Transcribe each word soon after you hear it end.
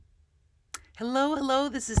Hello, hello.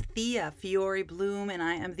 This is Thea Fiore Bloom, and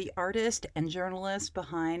I am the artist and journalist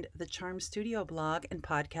behind the Charm Studio blog and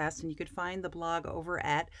podcast. And you could find the blog over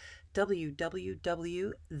at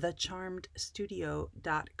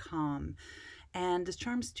www.thecharmedstudio.com. And the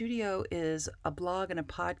Charm Studio is a blog and a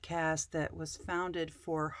podcast that was founded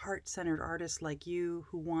for heart centered artists like you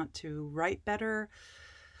who want to write better,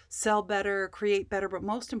 sell better, create better, but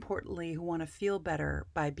most importantly, who want to feel better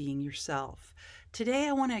by being yourself. Today,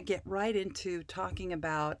 I want to get right into talking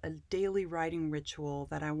about a daily writing ritual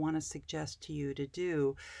that I want to suggest to you to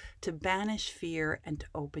do to banish fear and to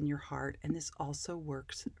open your heart. And this also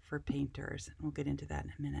works for painters. And we'll get into that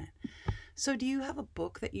in a minute. So, do you have a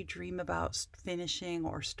book that you dream about finishing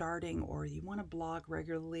or starting, or you want to blog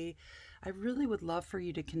regularly? I really would love for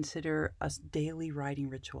you to consider a daily writing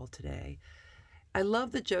ritual today. I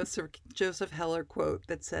love the Joseph Heller quote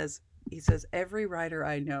that he says, every writer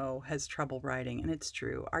I know has trouble writing, and it's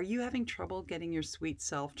true. Are you having trouble getting your sweet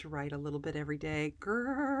self to write a little bit every day?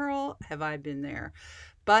 Girl, have I been there.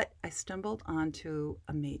 But I stumbled onto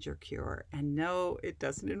a major cure. And no, it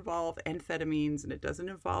doesn't involve amphetamines, and it doesn't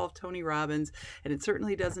involve Tony Robbins, and it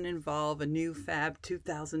certainly doesn't involve a new fab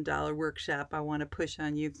 $2,000 workshop I want to push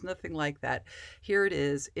on you. It's nothing like that. Here it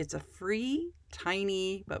is. It's a free,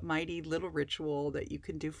 tiny, but mighty little ritual that you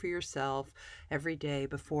can do for yourself every day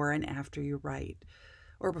before and after you write,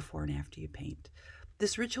 or before and after you paint.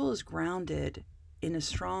 This ritual is grounded in a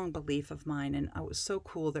strong belief of mine, and it was so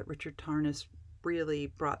cool that Richard Tarnas really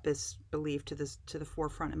brought this belief to the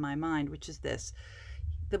forefront in my mind, which is this: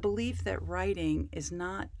 the belief that writing is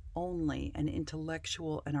not only an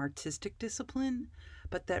intellectual and artistic discipline,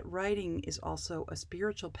 but that writing is also a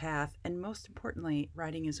spiritual path, and most importantly,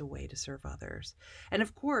 writing is a way to serve others. And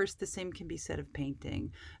of course, the same can be said of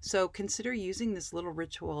painting. So consider using this little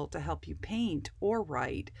ritual to help you paint or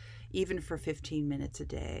write, even for 15 minutes a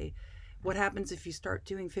day. What happens if you start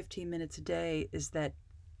doing 15 minutes a day is that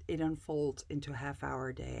it unfolds into a half hour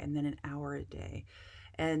a day and then an hour a day.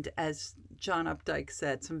 And as John Updike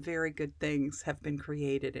said, some very good things have been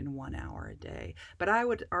created in 1 hour a day. But I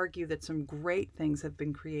would argue that some great things have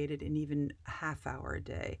been created in even a half hour a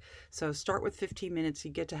day. So start with 15 minutes,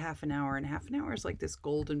 you get to half an hour, and half an hour is like this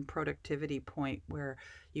golden productivity point where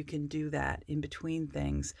you can do that in between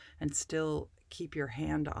things and still keep your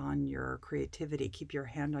hand on your creativity, keep your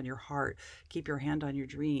hand on your heart, keep your hand on your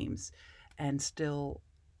dreams, and still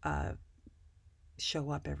show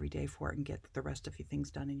up every day for it and get the rest of your things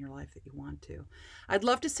done in your life that you want to. I'd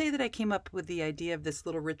love to say that I came up with the idea of this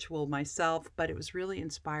little ritual myself, but it was really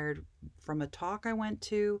inspired from a talk I went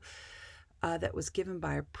to that was given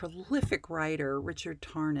by a prolific writer, Richard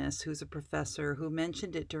Tarnas, who's a professor, who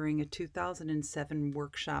mentioned it during a 2007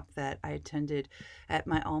 workshop that I attended at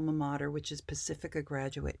my alma mater, which is Pacifica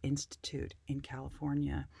Graduate Institute in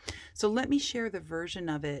California. So let me share the version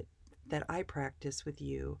of it that I practice with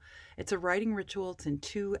you. It's a writing ritual. It's in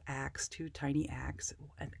 2 acts, 2 tiny acts.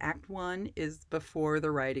 And act 1 is before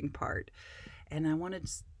the writing part. And I want to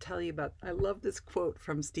tell you about, I love this quote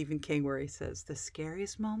from Stephen King where he says, the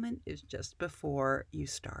scariest moment is just before you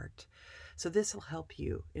start. So this will help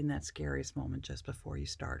you in that scariest moment just before you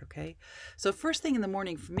start, okay? So first thing in the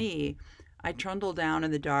morning for me, I trundle down in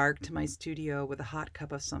the dark to my studio with a hot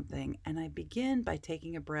cup of something, and I begin by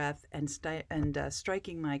taking a breath and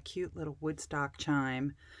striking my cute little Woodstock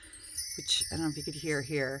chime, which I don't know if you could hear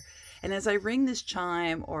here. And as I ring this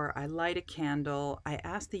chime or I light a candle, I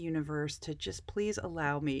ask the universe to just please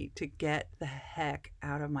allow me to get the heck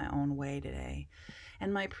out of my own way today.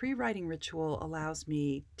 And my pre-writing ritual allows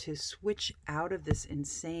me to switch out of this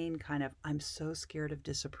insane kind of I'm so scared of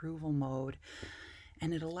disapproval mode.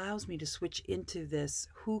 And it allows me to switch into this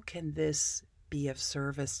who can this be of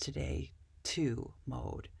service today to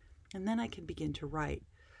mode. And then I can begin to write.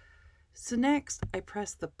 So next, I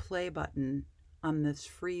press the play button on this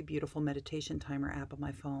free, beautiful meditation timer app on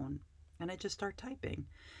my phone, and I just start typing.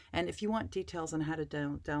 And if you want details on how to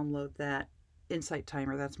download that, Insight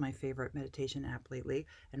Timer, that's my favorite meditation app lately,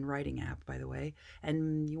 and writing app, by the way.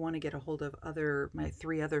 And you want to get a hold of my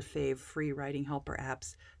 3 other fave free writing helper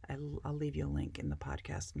apps, I'll leave you a link in the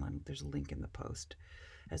podcast, and there's a link in the post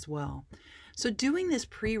as well. So doing this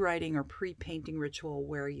pre-writing or pre-painting ritual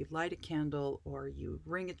where you light a candle or you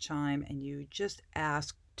ring a chime and you just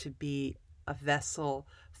ask to be a vessel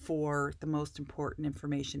for the most important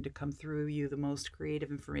information to come through you, the most creative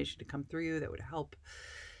information to come through you that would help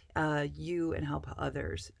you and help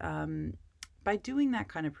others. By doing that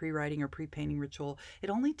kind of pre-writing or pre-painting ritual,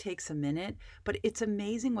 it only takes a minute, but it's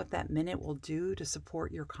amazing what that minute will do to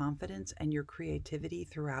support your confidence and your creativity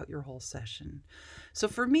throughout your whole session. So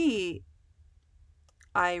for me,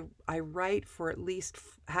 I write for at least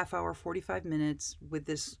half hour, 45 minutes with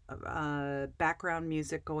this background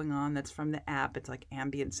music going on that's from the app. It's like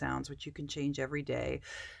ambient sounds, which you can change every day.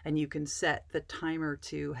 And you can set the timer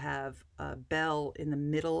to have a bell in the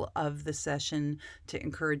middle of the session to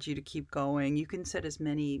encourage you to keep going. You can set as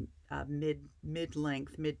many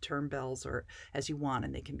mid-length, mid-term bells or as you want,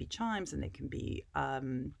 and they can be chimes and they can be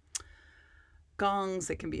gongs,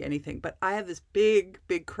 it can be anything. But I have this big,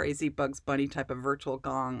 big, crazy Bugs Bunny type of virtual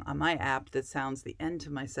gong on my app that sounds the end to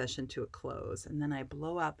my session to a close. And then I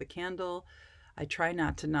blow out the candle. I try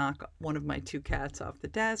not to knock one of my two cats off the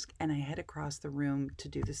desk, and I head across the room to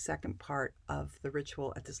do the second part of the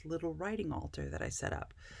ritual at this little writing altar that I set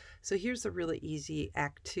up. So here's the really easy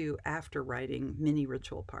Act 2 after writing mini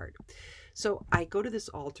ritual part. So I go to this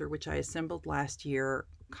altar, which I assembled last year,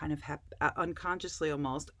 kind of unconsciously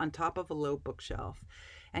almost, on top of a low bookshelf.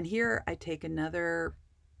 And here I take another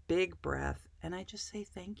big breath and I just say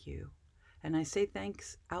thank you. And I say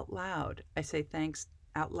thanks out loud. I say thanks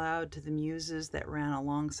out loud to the muses that ran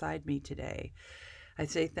alongside me today. I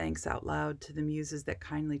say thanks out loud to the muses that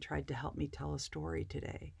kindly tried to help me tell a story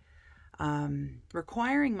today.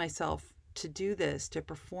 Requiring myself to do this, to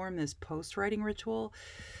perform this post-writing ritual,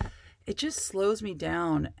 it just slows me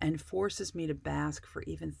down and forces me to bask for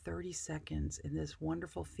even 30 seconds in this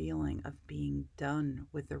wonderful feeling of being done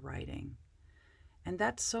with the writing. And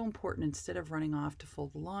that's so important. Instead of running off to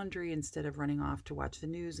fold the laundry, instead of running off to watch the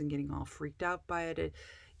news and getting all freaked out by it,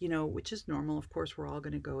 which is normal. Of course, we're all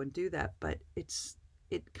going to go and do that, but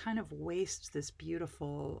it kind of wastes this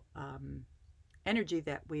beautiful energy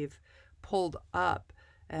that we've pulled up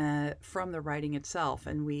from the writing itself,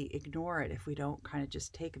 and we ignore it if we don't kind of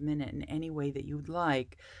just take a minute in any way that you'd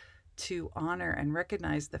like to honor and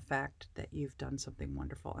recognize the fact that you've done something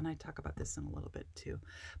wonderful. And I talk about this in a little bit too.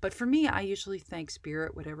 But for me, I usually thank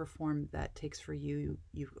Spirit, whatever form that takes for you.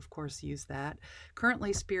 You of course use that.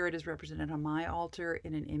 Currently, Spirit is represented on my altar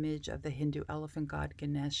in an image of the Hindu elephant god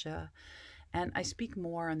Ganesha. And I speak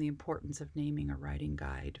more on the importance of naming a writing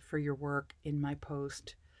guide for your work in my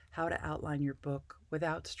post, How to Outline Your Book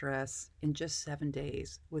Without Stress in Just 7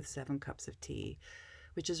 Days with 7 Cups of Tea,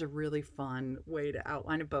 which is a really fun way to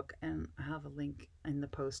outline a book. And I have a link in the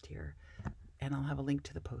post here, and I'll have a link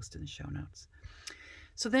to the post in the show notes.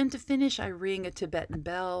 So then to finish, I ring a Tibetan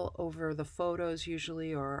bell over the photos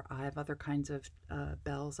usually, or I have other kinds of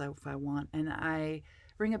bells if I want, and I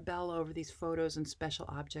ring a bell over these photos and special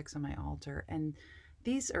objects on my altar. And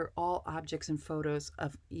these are all objects and photos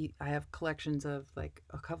of, I have collections of like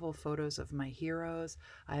a couple of photos of my heroes.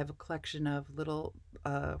 I have a collection of little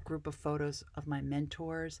group of photos of my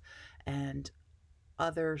mentors and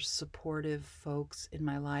other supportive folks in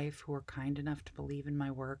my life who are kind enough to believe in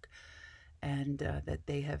my work, and that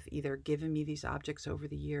they have either given me these objects over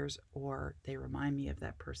the years, or they remind me of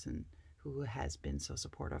that person who has been so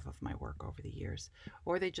supportive of my work over the years,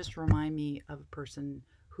 or they just remind me of a person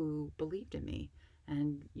who believed in me.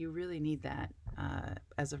 And you really need that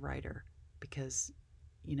as a writer, because,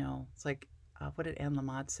 it's like, what did Anne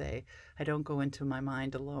Lamott say? I don't go into my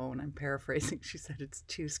mind alone. I'm paraphrasing. She said it's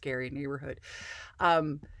too scary neighborhood.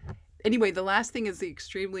 Anyway, the last thing is the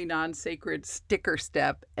extremely non-sacred sticker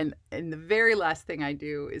step. And the very last thing I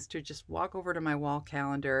do is to just walk over to my wall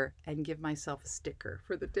calendar and give myself a sticker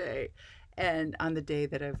for the day. And on the day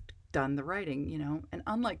that I've done the writing, and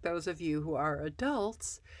unlike those of you who are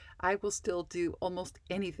adults, I will still do almost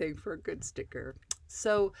anything for a good sticker.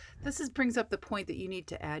 So this brings up the point that you need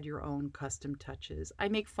to add your own custom touches. I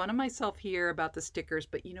make fun of myself here about the stickers,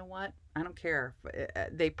 but you know what? I don't care.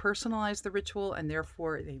 They personalize the ritual, and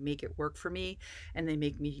therefore they make it work for me. And they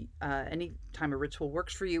make me, anytime a ritual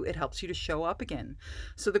works for you, it helps you to show up again.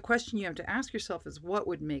 So the question you have to ask yourself is, what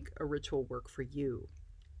would make a ritual work for you?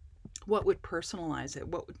 What would personalize it?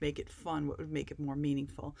 What would make it fun? What would make it more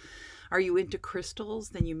meaningful? Are you into crystals?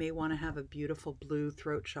 Then you may want to have a beautiful blue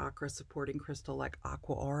throat chakra supporting crystal like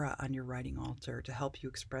Aqua Aura on your writing altar to help you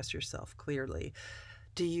express yourself clearly.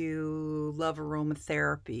 Do you love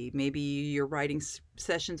aromatherapy? Maybe your writing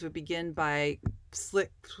sessions would begin by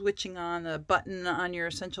switching on a button on your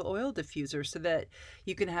essential oil diffuser so that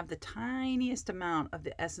you can have the tiniest amount of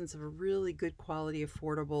the essence of a really good quality,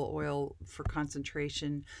 affordable oil for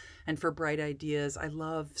concentration and for bright ideas. I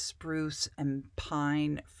love spruce and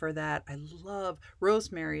pine for that. I love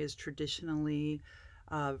rosemary is traditionally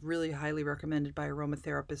really highly recommended by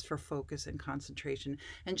aromatherapists for focus and concentration.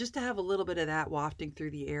 And just to have a little bit of that wafting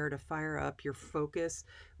through the air to fire up your focus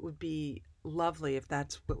would be lovely if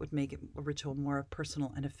that's what would make a ritual more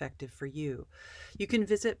personal and effective for you. You can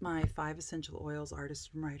visit my 5 essential oils artists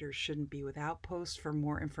and writers shouldn't be without post for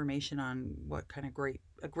more information on what kind of great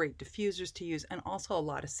great diffusers to use, and also a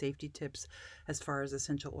lot of safety tips as far as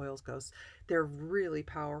essential oils goes. They're really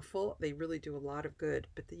powerful. They really do a lot of good,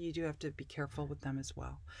 but you do have to be careful with them as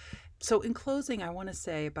well. So, in closing, I want to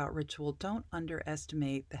say about ritual, don't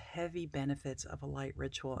underestimate the heavy benefits of a light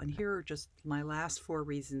ritual. And here are just my last 4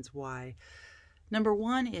 reasons why. Number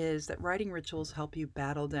 1 is that writing rituals help you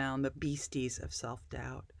battle down the beasties of self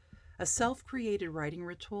doubt. A self created writing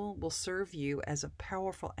ritual will serve you as a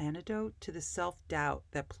powerful antidote to the self doubt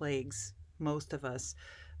that plagues most of us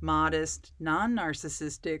modest, non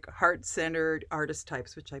narcissistic, heart centered artist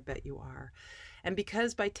types, which I bet you are. And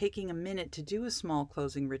because by taking a minute to do a small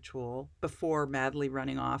closing ritual before madly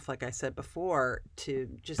running off, like I said before, to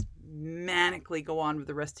just manically go on with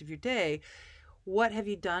the rest of your day, what have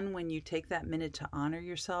you done when you take that minute to honor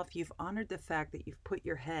yourself? You've honored the fact that you've put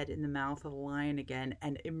your head in the mouth of the lion again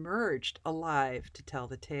and emerged alive to tell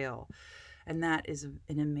the tale. And that is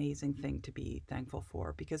an amazing thing to be thankful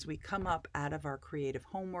for, because we come up out of our creative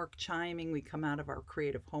homework chiming, we come out of our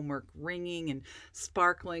creative homework ringing and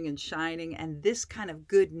sparkling and shining, and this kind of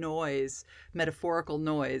good noise, metaphorical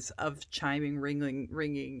noise of chiming,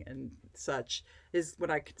 ringing, and such is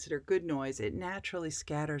what I consider good noise. It naturally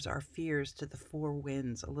scatters our fears to the 4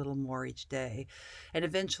 winds a little more each day. And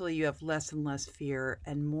eventually you have less and less fear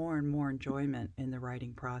and more enjoyment in the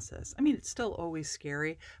writing process. I mean, it's still always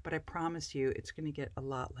scary, but I promise you it's going to get a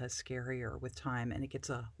lot less scarier with time, and it gets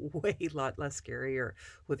a lot less scarier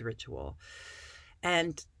with ritual.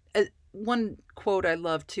 And one quote I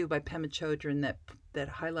love too by Pema Chodron that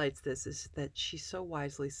highlights this is that she so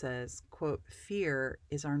wisely says, quote, "Fear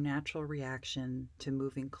is our natural reaction to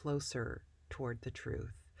moving closer toward the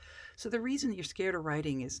truth." So the reason that you're scared of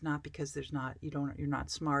writing is not because you're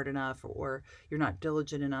not smart enough, or you're not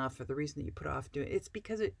diligent enough, or the reason that you put off doing it. It's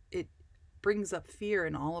because it brings up fear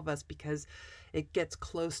in all of us, because it gets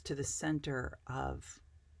close to the center of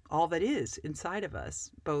all that is inside of us,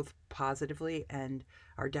 both positively and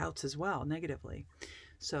our doubts as well, negatively.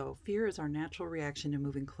 So fear is our natural reaction to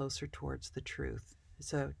moving closer towards the truth.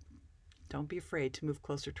 So don't be afraid to move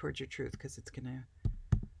closer towards your truth, because it's going to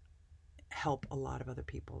help a lot of other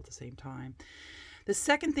people at the same time. The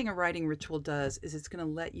second thing a writing ritual does is it's going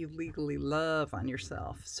to let you legally love on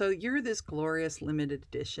yourself. So you're this glorious limited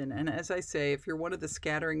edition. And as I say, if you're one of the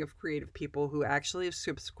scattering of creative people who actually have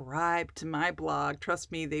subscribed to my blog,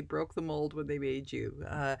 trust me, they broke the mold when they made you.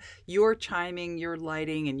 Your chiming, your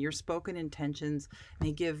lighting, and your spoken intentions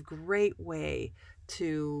may give great way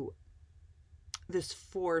to this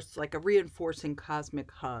force, like a reinforcing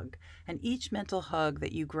cosmic hug. And each mental hug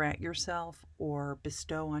that you grant yourself or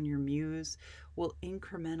bestow on your muse will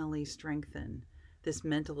incrementally strengthen this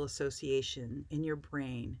mental association in your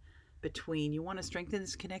brain you want to strengthen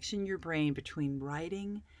this connection in your brain between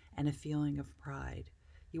writing and a feeling of pride.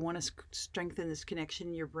 You want to strengthen this connection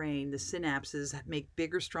in your brain. The synapses make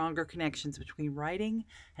bigger, stronger connections between writing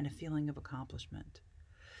and a feeling of accomplishment.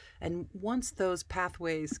 And once those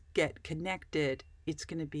pathways get connected, it's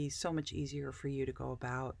going to be so much easier for you to go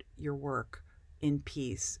about your work in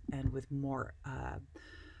peace and with more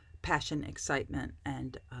passion, excitement,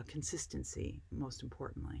 and consistency, most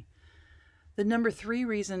importantly. The number 3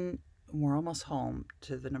 reason, we're almost home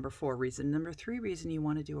to the number 4 reason. Number 3 reason you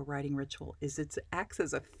want to do a writing ritual is it acts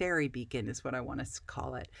as a fairy beacon, is what I want to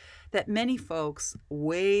call it. That many folks,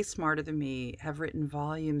 way smarter than me, have written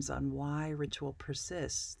volumes on why ritual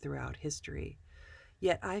persists throughout history.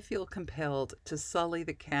 Yet I feel compelled to sully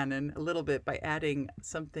the canon a little bit by adding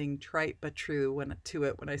something trite but true to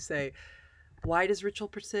it when I say, why does ritual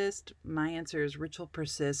persist? My answer is ritual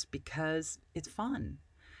persists because it's fun.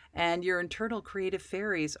 And your internal creative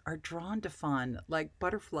fairies are drawn to fun, like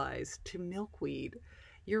butterflies to milkweed.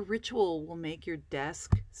 Your ritual will make your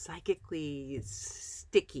desk psychically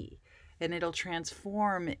sticky, and it'll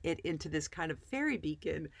transform it into this kind of fairy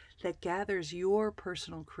beacon that gathers your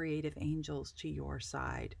personal creative angels to your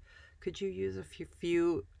side. Could you use a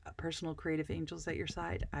few personal creative angels at your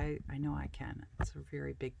side? I know I can. It's a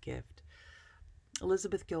very big gift.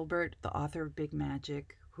 Elizabeth Gilbert, the author of Big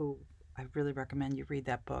Magic, who I really recommend you read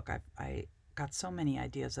that book. I got so many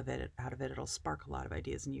ideas out of it. It'll spark a lot of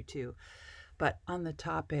ideas in you too. But on the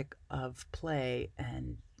topic of play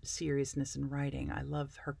and seriousness in writing, I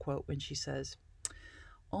love her quote when she says,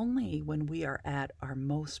 "Only when we are at our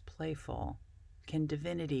most playful can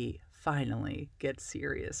divinity finally get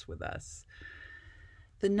serious with us."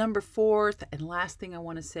 The number 4th and last thing I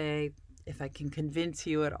want to say, if I can convince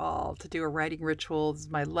you at all to do a writing ritual, this is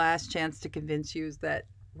my last chance to convince you, is that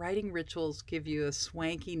writing rituals give you a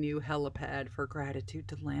swanky new helipad for gratitude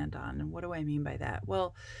to land on. And what do I mean by that?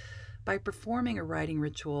 Well, by performing a writing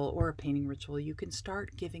ritual or a painting ritual, you can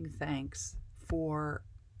start giving thanks for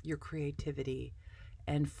your creativity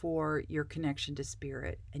and for your connection to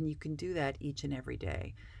spirit. And you can do that each and every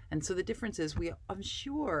day. And so the difference is, I'm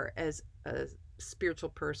sure as a spiritual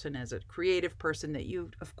person, as a creative person, that you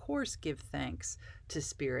of course give thanks to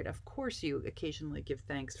spirit. Of course you occasionally give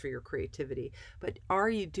thanks for your creativity, but are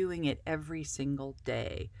you doing it every single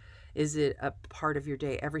day? Is it a part of your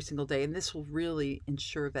day every single day? And this will really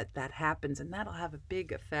ensure that that happens, and that'll have a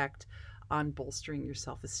big effect on bolstering your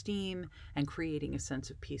self-esteem and creating a sense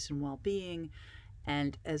of peace and well-being.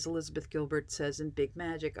 And as Elizabeth Gilbert says in Big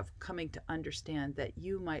Magic, of coming to understand that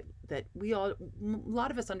a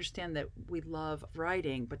lot of us understand that we love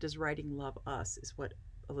writing, but does writing love us, is what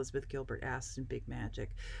Elizabeth Gilbert asks in Big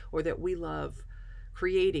Magic. Or that we love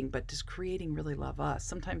creating, but does creating really love us?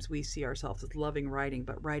 Sometimes we see ourselves as loving writing,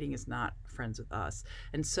 but writing is not friends with us.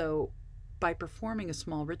 And so by performing a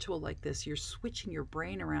small ritual like this, you're switching your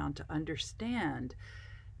brain around to understand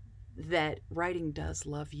that writing does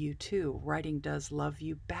love you too. Writing does love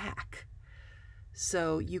you back.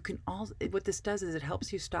 So you can what this does is it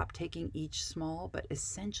helps you stop taking each small but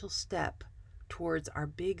essential step towards our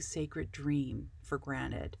big sacred dream for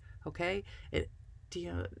granted. Okay?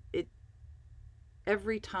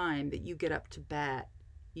 Every time that you get up to bat,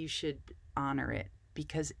 you should honor it,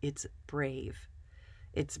 because it's brave.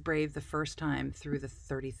 It's brave the first time through the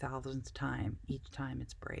 30,000th time. Each time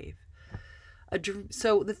it's brave.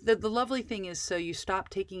 So the lovely thing is, so you stop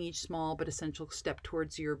taking each small but essential step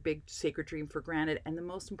towards your big sacred dream for granted. And the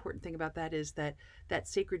most important thing about that is that that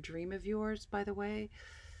sacred dream of yours, by the way,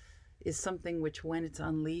 is something which, when it's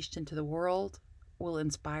unleashed into the world, will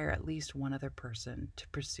inspire at least one other person to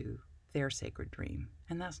pursue their sacred dream.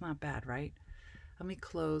 And that's not bad, right? Let me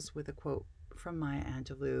close with a quote from Maya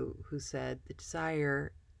Angelou, who said, "The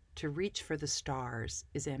desire to reach for the stars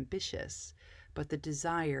is ambitious, but the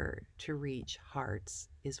desire to reach hearts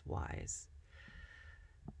is wise."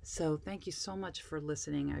 So thank you so much for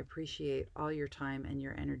listening. I appreciate all your time and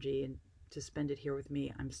your energy, and to spend it here with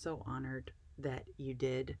me. I'm so honored that you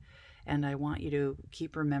did. And I want you to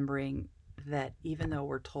keep remembering that even though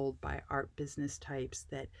we're told by art business types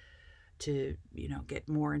that to, get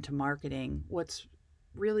more into marketing, what's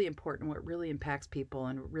really important, what really impacts people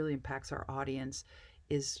and really impacts our audience,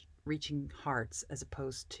 is reaching hearts as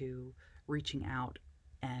opposed to reaching out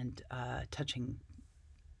and touching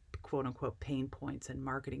quote unquote pain points and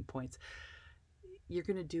marketing points. You're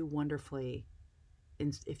going to do wonderfully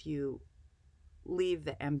if you leave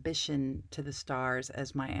the ambition to the stars,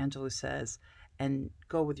 as Maya Angelou says, and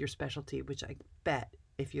go with your specialty, which I bet,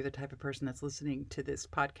 if you're the type of person that's listening to this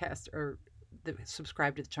podcast or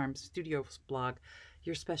subscribe to the Charm Studios blog,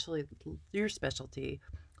 your specialty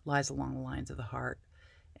lies along the lines of the heart,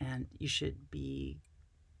 and you should be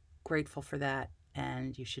grateful for that,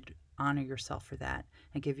 and you should honor yourself for that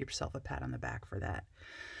and give yourself a pat on the back for that.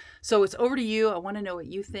 So it's over to you. I want to know what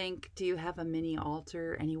you think. Do you have a mini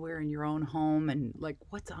altar anywhere in your own home? And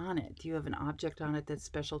what's on it? Do you have an object on it that's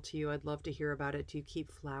special to you? I'd love to hear about it. Do you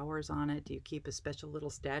keep flowers on it? Do you keep a special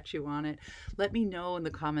little statue on it? Let me know in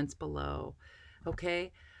the comments below.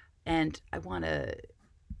 Okay? And I want to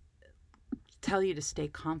tell you to stay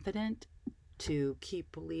confident, to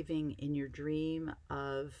keep believing in your dream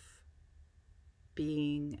of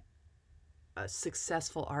being a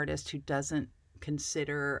successful artist who doesn't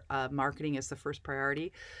consider marketing as the first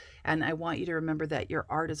priority. And I want you to remember that your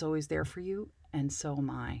art is always there for you, and so am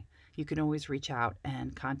I. You can always reach out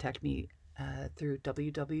and contact me through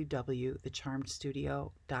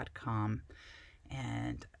www.thecharmedstudio.com,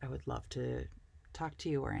 and I would love to talk to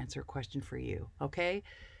you or answer a question for you. Okay?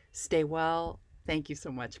 Stay well. Thank you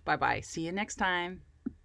so much. Bye-bye. See you next time.